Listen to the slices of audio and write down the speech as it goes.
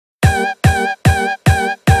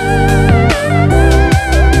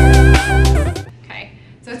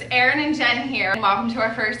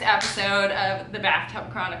our first episode of the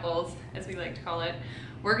Bathtub Chronicles, as we like to call it,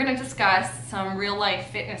 we're going to discuss some real life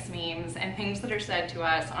fitness memes and things that are said to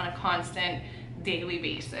us on a constant daily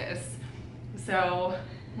basis. So,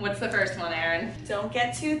 what's the first one, Erin? Don't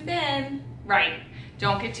get too thin. Right,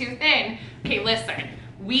 don't get too thin. Okay, listen,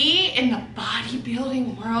 we in the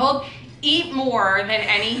bodybuilding world eat more than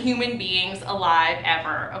any human beings alive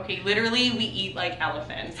ever. Okay, literally we eat like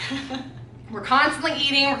elephants. We're constantly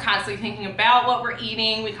eating, we're constantly thinking about what we're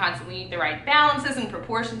eating, we constantly eat the right balances and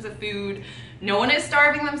proportions of food. No one is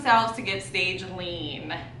starving themselves to get stage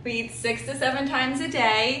lean. We eat 6 to 7 times a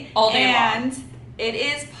day. All day and long. It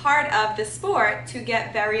is part of the sport to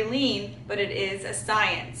get very lean, but it is a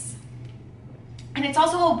science. And it's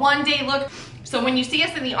also a one-day look. So when you see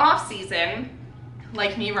us in the off season,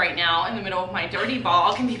 like me right now in the middle of my dirty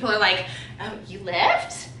bulk, and people are like, oh, you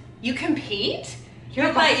lift? You compete? You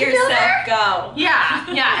let yourself go. Yeah,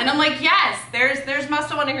 yeah, and I'm like, yes, there's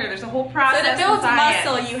muscle in here. There's a whole process. So to build and science.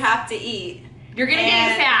 muscle, you have to eat. You're gonna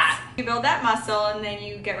gain fat. You build that muscle, and then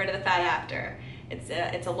you get rid of the fat after.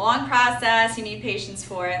 It's a long process. You need patience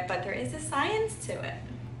for it, but there is a science to it.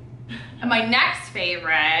 And my next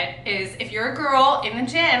favorite is if you're a girl in the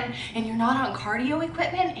gym and you're not on cardio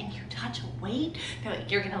equipment and you touch a weight, they're like,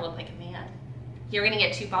 you're gonna look like a man. You're gonna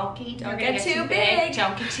get too bulky. Don't get too big.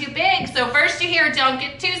 Don't get too big. So first you hear don't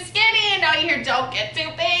get too skinny, and now you hear don't get too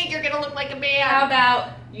big. You're gonna look like a man. How about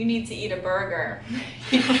you need to eat a burger?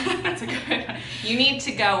 That's a good one. You need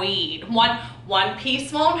to go eat. One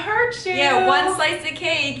piece won't hurt you. Yeah, one slice of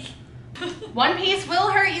cake. One piece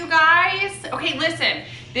will hurt you guys. Okay, listen.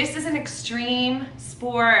 This is an extreme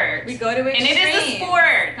sport. We go to extreme. And it is a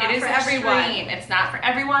sport. Not it is for extreme. everyone. It's not for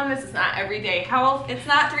everyone. This is not everyday health. It's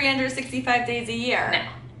not 365 days a year. No.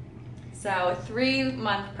 So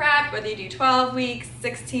 3-month prep, whether you do 12 weeks,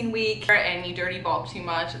 16 weeks. And you dirty bulk too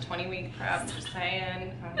much, a 20-week prep, just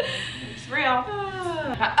saying. It's real.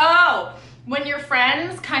 Oh, when your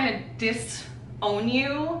friends kind of disown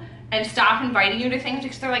you and stop inviting you to things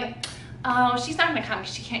because they're like, oh, she's not gonna come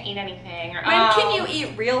because she can't eat anything. Or, when can you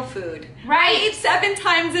eat real food? Right. I eat 7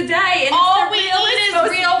 times a day. And all we eat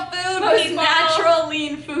is real food, most people. Natural,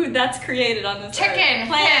 lean food that's created on this Chicken,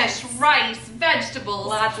 earth. fish, rice, vegetables,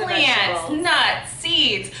 Lots of plants, vegetables. nuts,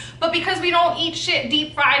 seeds. But because we don't eat shit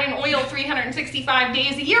deep fried in oil 365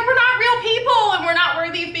 days a year, we're not real people and we're not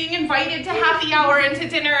worthy of being invited to happy hour and to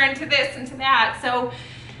dinner and to this and to that. So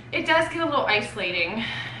it does get a little isolating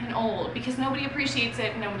and old because nobody appreciates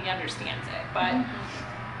it and nobody understands it. But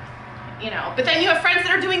you know, but then you have friends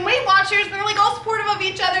that are doing Weight Watchers and they're like all supportive of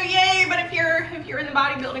each other, yay! But if you're in the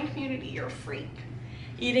bodybuilding community, you're a freak.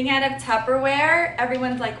 Eating out of Tupperware,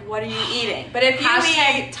 everyone's like, what are you eating? But if you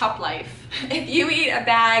eat Tup life. If you eat a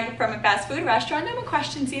bag from a fast food restaurant, no one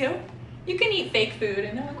questions you. You can eat fake food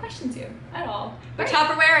and no one questions you at all. But Right.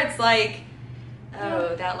 Tupperware, it's like,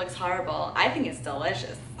 oh, that looks horrible. I think it's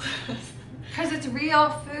delicious. Because it's real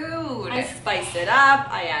food. I spice it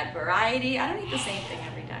up, I add variety. I don't eat the same thing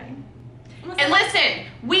every day. And listen,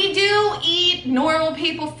 we do eat normal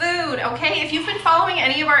people food, okay? If you've been following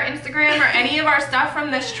any of our Instagram or any of our stuff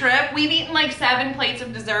from this trip, we've eaten like 7 plates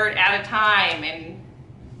of dessert at a time in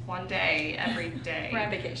one day, every day. We're on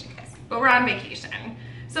vacation, guys. But we're on vacation.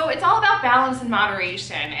 So it's all about balance and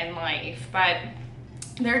moderation in life, but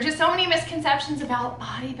there are just so many misconceptions about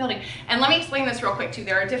bodybuilding. And let me explain this real quick too.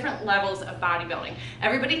 There are different levels of bodybuilding.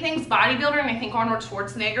 Everybody thinks bodybuilder, and I think Arnold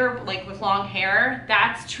Schwarzenegger, like with long hair,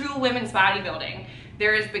 that's true women's bodybuilding.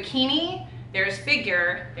 There is bikini, there's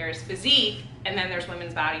figure, there's physique, and then there's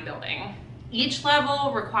women's bodybuilding. Each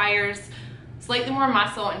level requires slightly more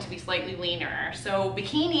muscle and to be slightly leaner. So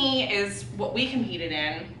bikini is what we competed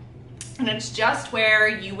in, and it's just where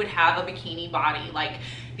you would have a bikini body, like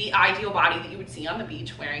the ideal body that you would see on the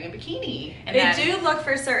beach wearing a bikini. And they do look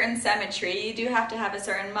for certain symmetry. You do have to have a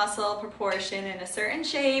certain muscle proportion and a certain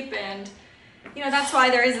shape, and you know, that's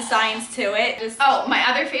why there is a science to it. Oh, my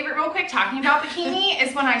other favorite real quick, talking about bikini,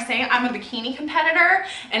 is when I say I'm a bikini competitor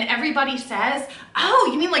and everybody says, oh,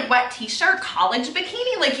 you mean like wet t-shirt, college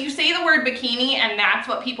bikini? Like you say the word bikini and that's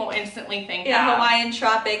what people instantly think of. Hawaiian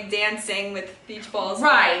tropic dancing with beach balls.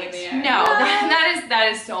 Right. In the air. No, that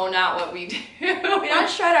is so not what we do. We don't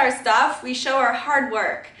shred our stuff, we show our hard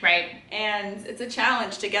work. Right. And it's a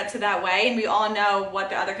challenge to get to that way, and we all know what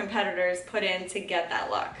the other competitors put in to get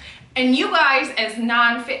that look. And you guys as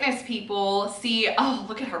non-fitness people see, oh,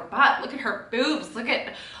 look at her butt, look at her boobs, look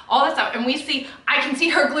at all that stuff. And we see, I can see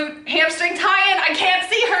her glute hamstring tie-in, I can't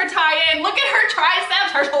see her tie-in, look at her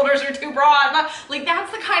triceps, her shoulders are too broad. Like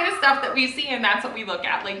that's the kind of stuff that we see and that's what we look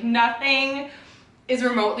at. Like nothing is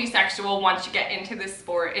remotely sexual once you get into this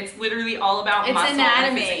sport. It's literally all about muscle. It's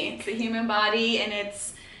anatomy. It's the human body, and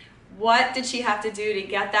it's what did she have to do to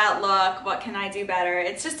get that look? What can I do better?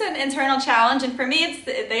 It's just an internal challenge, and for me,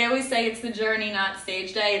 they always say it's the journey, not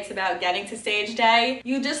stage day. It's about getting to stage day.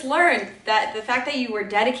 You just learned that the fact that you were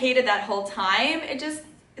dedicated that whole time,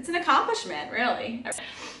 it's an accomplishment, really.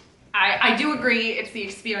 I do agree, it's the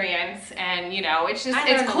experience, and you know, it's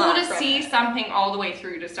cool to see something all the way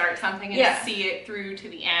through, to start something and to see it through to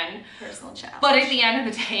the end. Personal challenge. But at the end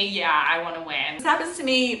of the day, yeah, I want to win. This happens to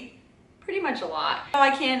me pretty much a lot. Oh,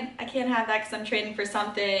 I can't have that because I'm training for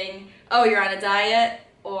something. Oh, you're on a diet,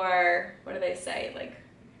 or what do they say? Like,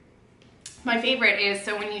 my favorite is,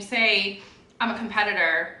 so when you say I'm a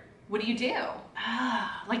competitor, what do you do?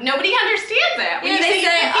 Like, nobody understands it. When they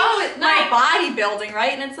say, oh, it's not bodybuilding,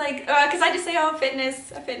 right? And it's like, because I just say, oh, a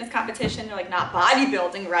fitness competition. They're like, not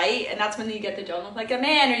bodybuilding, right? And that's when you get the don't look like a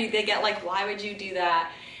man, or they get like, why would you do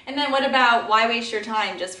that? And then what about, why waste your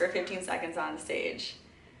time just for 15 seconds on stage?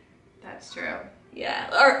 That's true. Yeah,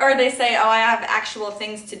 or they say, oh, I have actual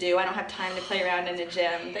things to do. I don't have time to play around in the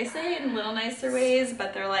gym. They say it in little nicer ways,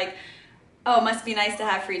 but they're like, oh, it must be nice to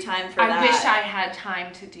have free time for that. I wish I had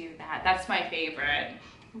time to do that. That's my favorite.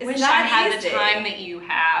 It's wish I had the time that you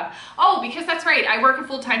have. Oh, because that's right. I work a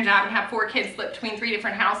full-time job and have 4 kids split between 2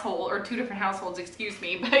 different households, excuse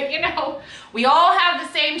me. But, you know, we all have the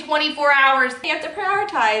same 24 hours. You have to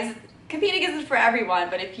prioritize. Competing isn't for everyone,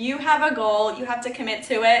 but if you have a goal, you have to commit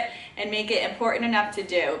to it and make it important enough to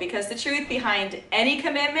do. Because the truth behind any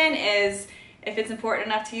commitment is, if it's important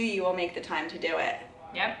enough to you, you will make the time to do it.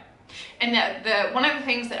 Yep. And the one of the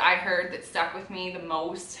things that I heard that stuck with me the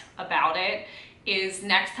most about it is,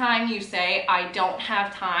 next time you say, I don't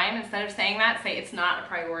have time, instead of saying that, say it's not a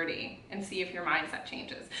priority, and see if your mindset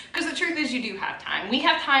changes. Because the truth is, you do have time. We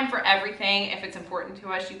have time for everything. If it's important to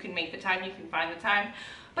us, you can make the time, you can find the time.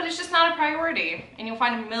 But it's just not a priority, and you'll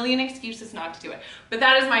find a million excuses not to do it. But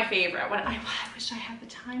that is my favorite. I wish I had the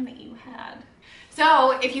time that you had.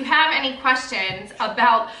 So if you have any questions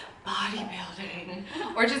about bodybuilding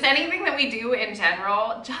or just anything that we do in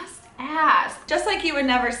general, just ask. Just like you would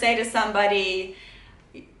never say to somebody,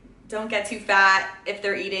 don't get too fat if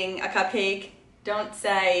they're eating a cupcake. Don't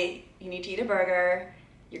say you need to eat a burger.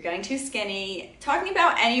 You're getting too skinny. Talking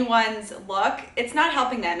about anyone's look, it's not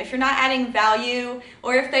helping them. If you're not adding value,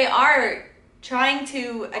 or if they are trying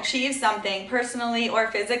to achieve something personally or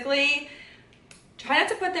physically, try not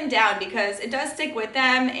to put them down, because it does stick with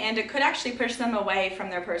them and it could actually push them away from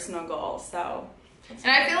their personal goals. So, and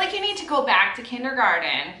I feel like you need to go back to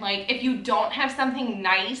kindergarten. Like, if you don't have something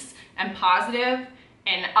nice and positive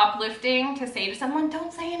and uplifting to say to someone,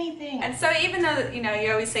 don't say anything. And so even though, you know,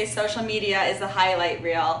 you always say social media is the highlight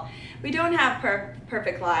reel, we don't have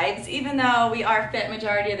perfect lives. Even though we are fit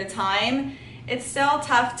majority of the time, it's still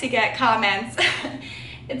tough to get comments.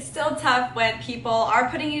 It's still tough when people are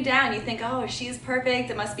putting you down. You think, oh, she's perfect,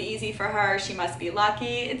 it must be easy for her, she must be lucky.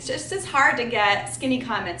 It's just as hard to get skinny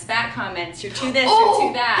comments, fat comments, you're too this, you're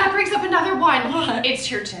too that. That brings up another one. What? It's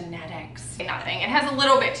your genetics. Nothing. It has a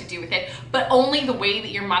little bit to do with it, but only the way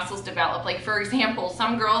that your muscles develop. Like, for example,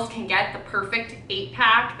 some girls can get the perfect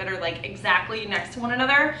 8-pack that are like exactly next to one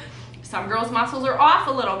another. Some girls' muscles are off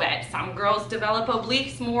a little bit. Some girls develop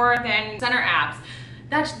obliques more than center abs.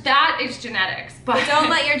 That is genetics. But don't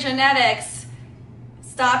let your genetics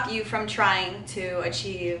stop you from trying to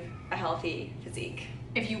achieve a healthy physique.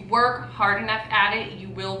 If you work hard enough at it, you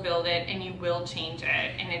will build it and you will change it.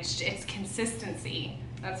 And it's consistency.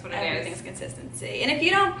 That's what it is. Everything's consistency. And if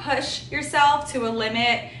you don't push yourself to a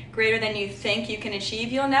limit greater than you think you can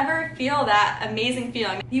achieve, you'll never feel that amazing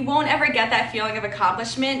feeling. You won't ever get that feeling of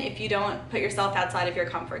accomplishment if you don't put yourself outside of your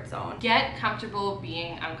comfort zone. Get comfortable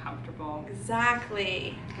being uncomfortable.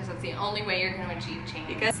 Exactly. Because that's the only way you're going to achieve change.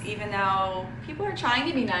 Because even though people are trying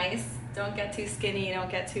to be nice, don't get too skinny,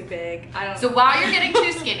 don't get too big. So while you're getting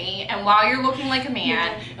too skinny, and while you're looking like a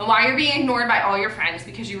man, and while you're being ignored by all your friends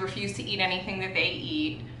because you refuse to eat anything that they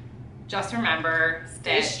eat, just remember,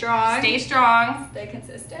 stay strong. Stay strong. Stay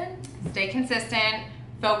consistent. Stay consistent.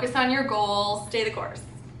 Focus on your goals. Stay the course.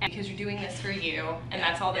 Because you're doing this for you, and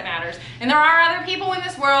that's all that matters. And there are other people in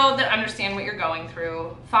this world that understand what you're going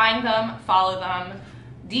through. Find them, follow them,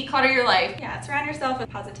 declutter your life. Yeah, surround yourself with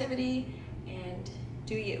positivity and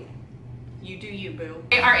do you. You do you, boo.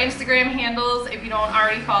 Our Instagram handles, if you don't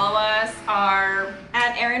already follow us, are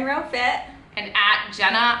at erinroefit and at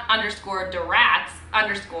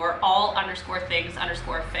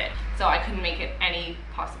Jenna_DeRats_all_things_fit. So I couldn't make it any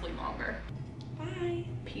possibly longer. Bye.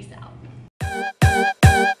 Peace out.